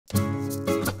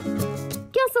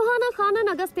Suhana Khan and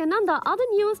Agastya Nanda are the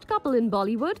newest couple in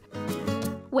Bollywood.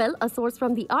 Well, a source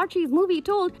from the Archie's movie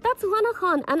told that Suhana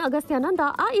Khan and Agastya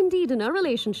Nanda are indeed in a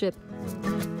relationship.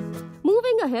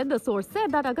 Moving ahead, the source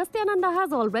said that Agastya Nanda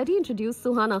has already introduced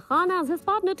Suhana Khan as his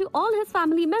partner to all his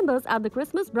family members at the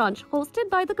Christmas brunch hosted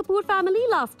by the Kapoor family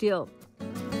last year.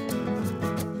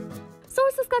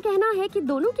 Sources का कहना है कि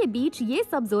दोनों के बीच ये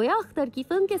सब जोया अख्तर की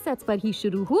film के सेट्स पर ही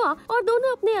शुरू हुआ और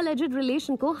दोनों अपने अलेजेड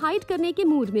रिलेशन को हाइड करने के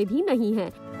मूड में भी नहीं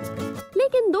हैं।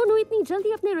 लेकिन दोनों इतनी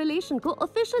जल्दी अपने रिलेशन को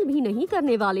ऑफिशियल भी नहीं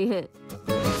करने वाले हैं।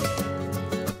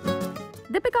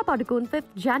 दीपिका पादुकोण 5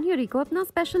 जनवरी को अपना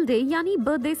स्पेशल डे यानी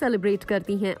बर्थडे सेलिब्रेट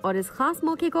करती हैं और इस खास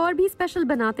मौके को और भी स्पेशल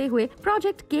बनाते हुए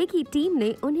प्रोजेक्ट के की टीम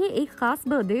ने उन्हें एक खास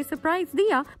बर्थडे सरप्राइज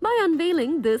दिया बाय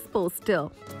अनवेलिंग दिस पोस्टर।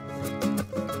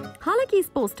 हालांकि इस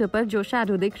पोस्टर पर जो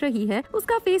शैडो दिख रही है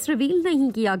उसका फेस रिवील नहीं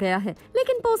किया गया है,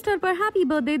 लेकिन पोस्टर पर हैप्पी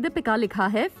बर्थडे दीपिका लिखा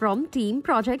है फ्रॉम टीम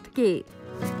प्रोजेक्ट के।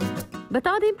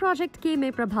 बता दें प्रोजेक्ट के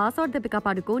में प्रभास और दीपिका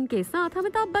पादुकोण के साथ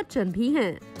अमिताभ बच्चन भी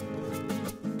हैं।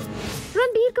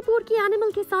 रणबीर कपूर की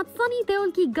एनिमल के साथ सनी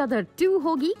देओल की गदर 2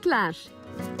 होगी क्लैश।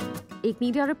 एक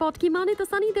मीडिया रिपोर्ट की माने तो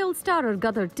सनी देओल स्टारर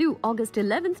गदर 2 अगस्त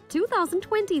 11,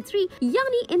 2023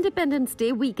 यानी इंडिपेंडेंस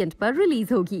डे वीकेंड पर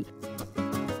रिलीज होगी।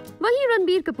 वहीं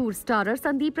रणबीर कपूर स्टारर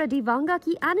संदीप रेड्डी वांगा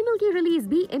की एनिमल की रिलीज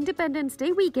भी इंडिपेंडेंस डे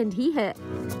वीकेंड ही है।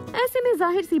 ऐसे में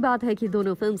जाहिर सी बात है कि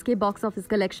दोनों फिल्म्स के बॉक्स ऑफिस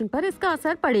कलेक्शन पर इसका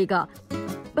असर पड़ेगा।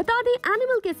 बता दें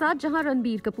एनिमल के साथ जहां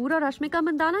रणबीर कपूर और रश्मिका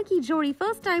मंदाना की जोड़ी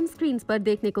फर्स्ट टाइम स्क्रीन पर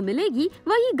देखने को मिलेगी,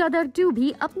 वहीं गदर 2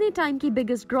 भी अपने टाइम की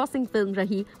बिगेस्ट ग्रॉसिंग फिल्म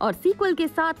रही और सीक्वल के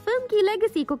साथ फिल्म की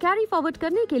लेगेसी को कैरी फॉरवर्ड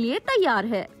करने के लिए तैयार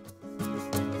है।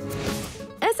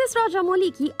 एस राजामौली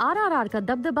की RRR का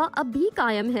दबदबा अब भी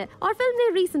कायम है और फिल्म ने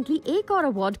रिसेंटली एक और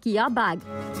अवार्ड किया bag.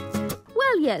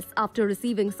 Well, yes, after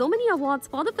receiving so many awards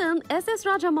for the film, S.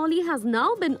 Rajamouli has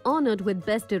now been honored with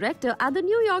Best Director at the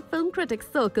New York Film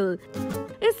Critics Circle.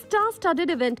 इस स्टार-स्टडेड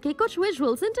इवेंट के कुछ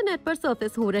visuals internet पर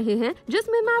surface हो रहे हैं,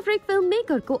 जिसमें Maverick film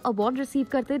maker को award receive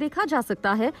करते देखा जा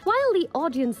सकता है, while the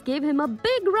audience gave him a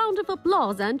big round of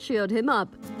applause and cheered him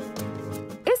up.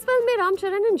 इस फिल्म में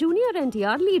Ramcharan and junior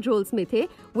NTR lead roles में थे,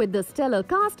 with the stellar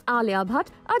cast Alia Bhatt,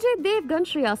 Ajay Devgan,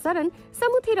 Shreya Saran,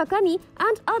 समुथिरकनी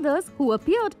and others who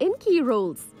appeared in key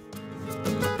roles.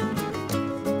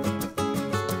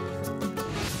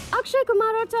 Akshay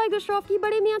Kumar और tiger Shroff की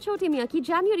बड़े मियां छोटे मियां की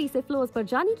जनवरी से फ्लोर्स पर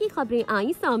जाने की खबरें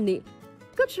आई सामने।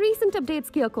 कुछ recent updates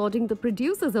के according the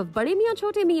producers of बड़े मियां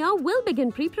छोटे मियां will begin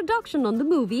pre-production on the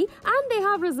movie and they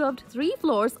have reserved 3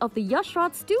 floors of the Yash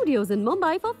Raj Studios in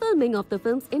Mumbai for filming of the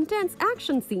film's intense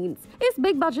action scenes. इस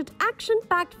big budget action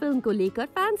packed film को लेकर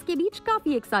fans के बीच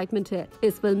काफी excitement है।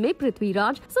 इस film में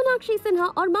पृथ्वीराज, सोनाक्षी सिन्हा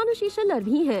और मानुषी शिल्लर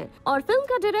भी हैं और फिल्म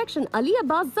का डायरेक्शन अली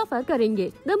अब्बास जफर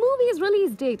करेंगे। The movie's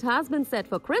release date has been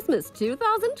set for Christmas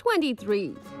 2023.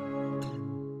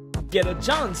 Get a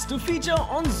chance to feature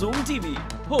on Zoom TV.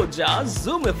 हो जा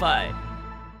Zoomify.